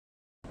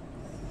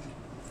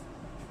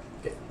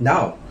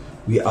Now,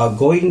 we are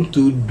going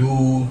to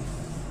do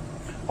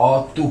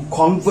or to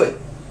convert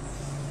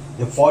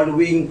the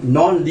following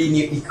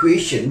non-linear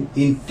equation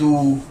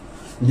into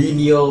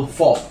linear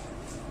form.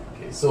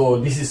 Okay, so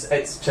this is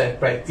extra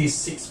practice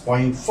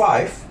 6.5,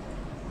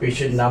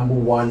 question number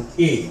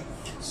 1a.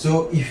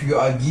 So if you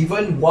are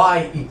given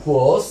y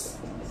equals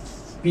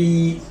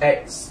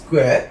px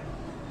squared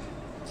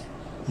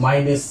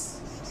minus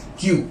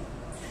q,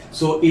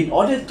 so in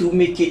order to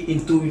make it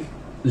into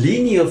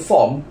linear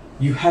form,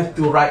 you have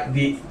to write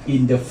it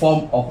in the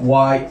form of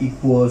y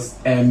equals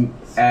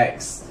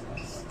mx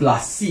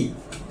plus c.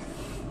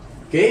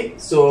 Okay,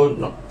 so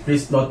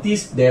please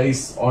notice there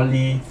is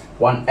only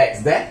one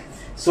x there.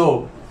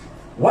 So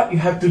what you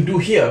have to do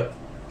here,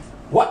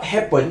 what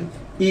happens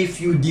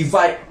if you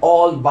divide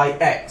all by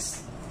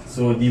x?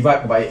 So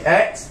divide by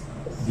x,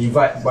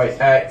 divide by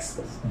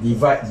x,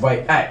 divide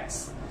by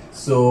x.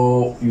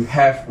 So you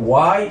have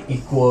y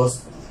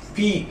equals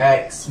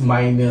px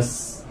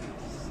minus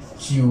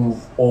q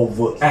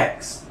over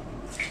x.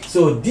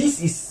 So this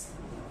is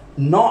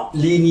not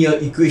linear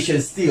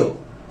equation still.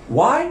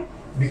 Why?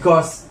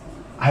 Because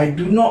I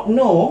do not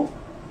know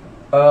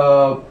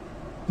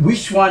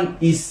which one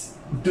is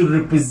to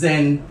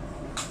represent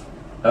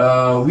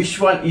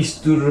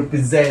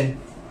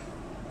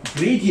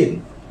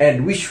gradient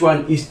and which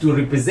one is to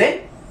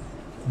represent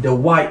the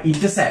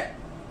y-intercept.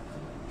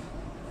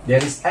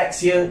 There is x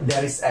here,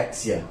 there is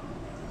x here.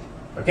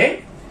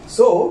 Okay?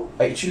 So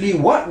actually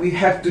what we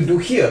have to do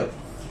here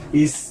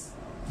is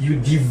you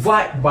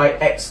divide by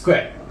x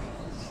squared.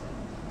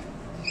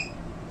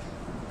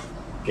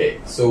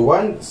 Okay, so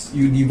once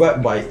you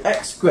divide by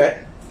x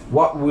squared,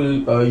 what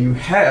will you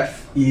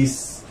have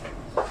is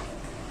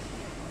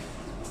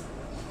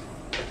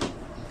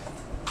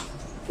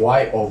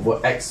y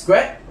over x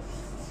squared.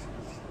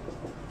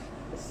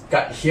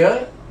 Cut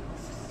here,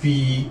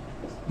 p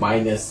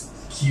minus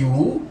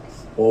q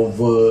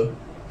over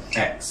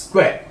x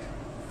squared.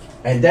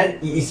 And then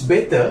it is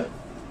better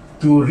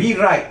to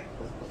rewrite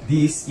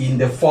this in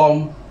the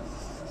form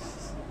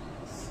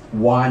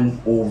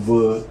 1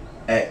 over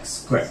x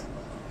squared.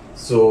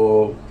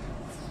 So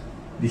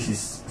this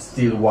is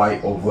still y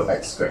over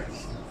x squared.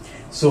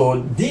 So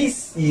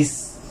this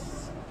is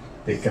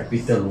the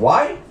capital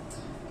Y,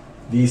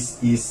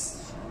 this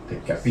is the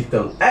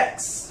capital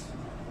X,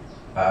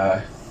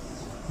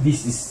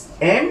 this is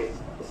M,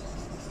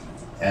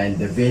 and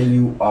the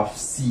value of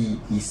C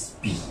is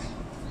P.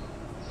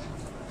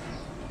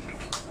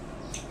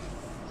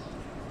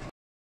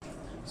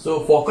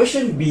 So for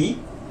question B,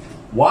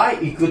 y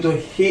equal to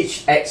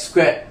hx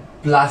squared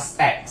plus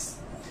x.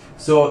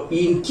 So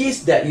in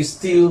case that you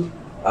still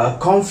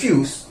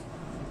confused,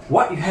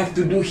 what you have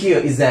to do here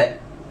is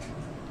that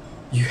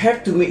you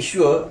have to make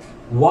sure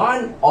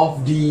one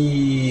of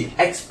the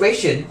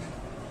expression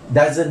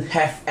doesn't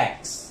have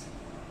x.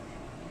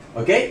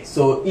 Okay,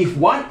 so if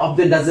one of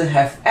them doesn't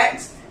have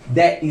x,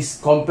 that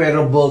is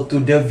comparable to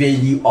the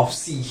value of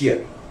c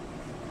here.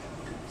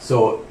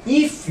 So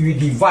if you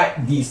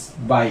divide this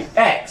by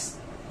x,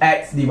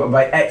 x divided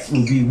by x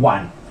will be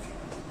 1.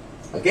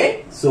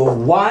 Okay, so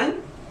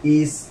 1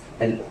 is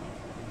an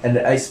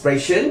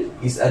expression,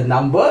 is a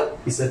number,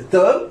 is a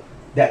term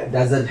that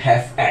doesn't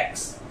have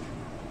x.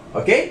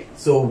 Okay,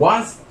 so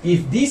once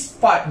if this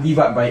part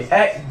divided by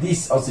x,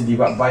 this also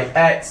divided by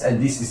x,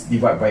 and this is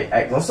divided by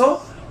x also,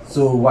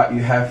 so what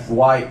you have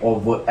y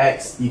over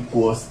x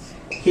equals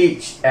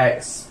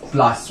hx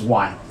plus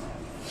 1.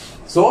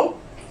 So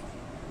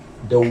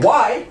the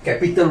y,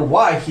 capital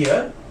Y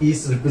here,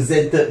 is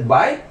represented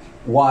by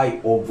y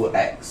over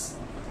x.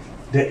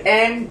 The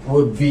m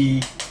would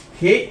be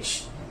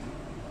h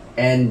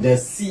and the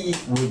c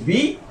would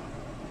be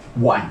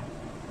 1.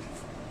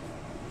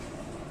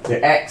 The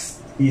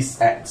x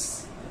is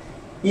x.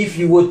 If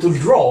you were to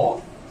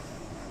draw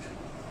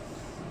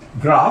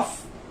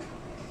graph,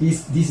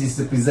 this is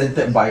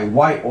represented by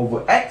y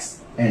over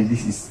x and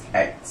this is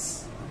x.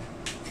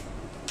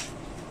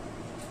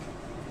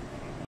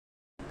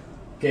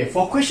 Okay,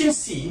 for question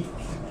C,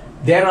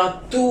 there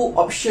are two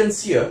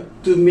options here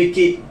to make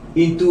it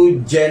into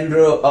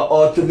general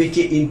or to make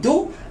it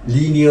into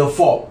linear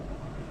form.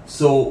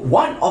 So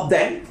one of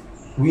them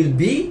will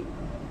be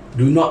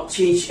do not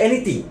change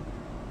anything.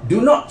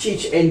 Do not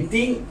change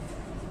anything,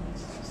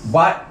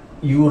 but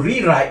you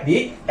rewrite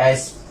it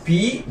as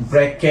p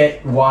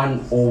bracket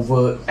 1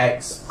 over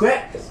x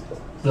squared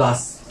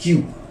plus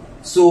q.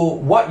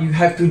 So what you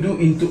have to do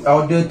in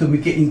order to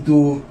make it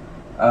into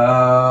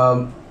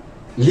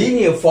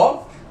linear form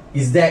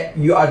is that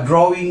you are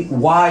drawing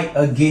y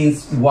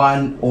against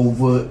 1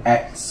 over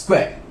x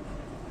squared.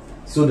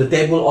 So the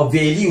table of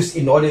values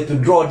in order to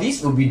draw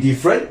this will be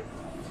different.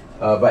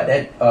 What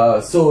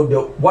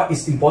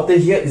is important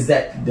here is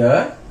that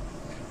the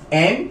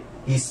m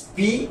is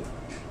p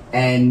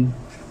and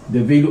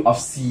the value of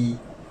c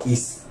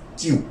is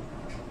q.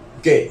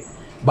 Okay,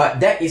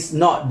 but that is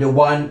not the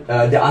one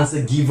the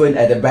answer given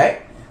at the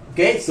back.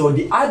 Okay, so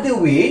the other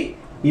way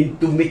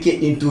to make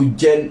it into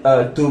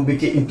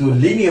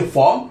linear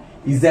form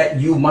is that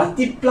you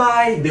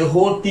multiply the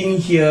whole thing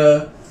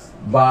here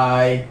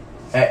by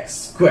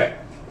x squared.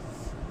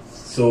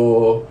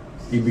 So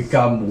it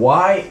becomes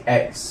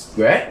yx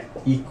squared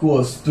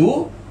equals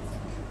to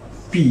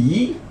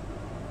p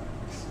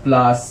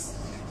plus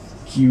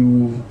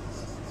qx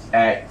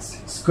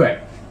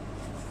squared.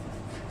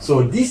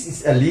 So this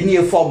is a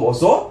linear form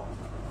also,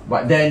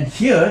 but then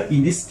here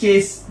in this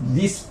case,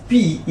 this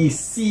p is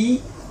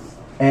c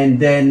and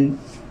then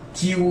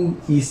q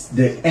is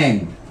the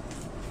end.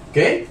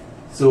 Okay,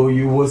 so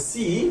you will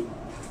see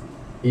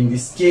in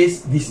this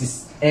case, this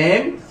is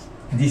m,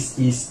 this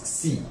is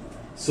c.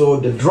 So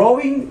the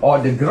drawing or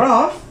the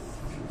graph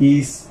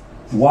is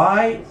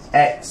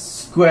yx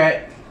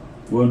squared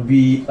will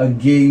be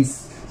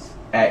against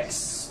x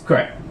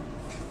squared.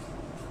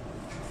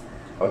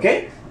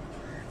 Okay,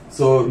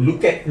 so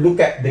look at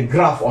the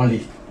graph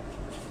only.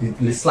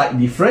 It's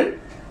slightly different,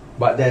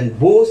 but then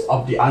both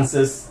of the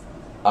answers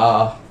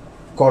are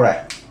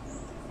correct.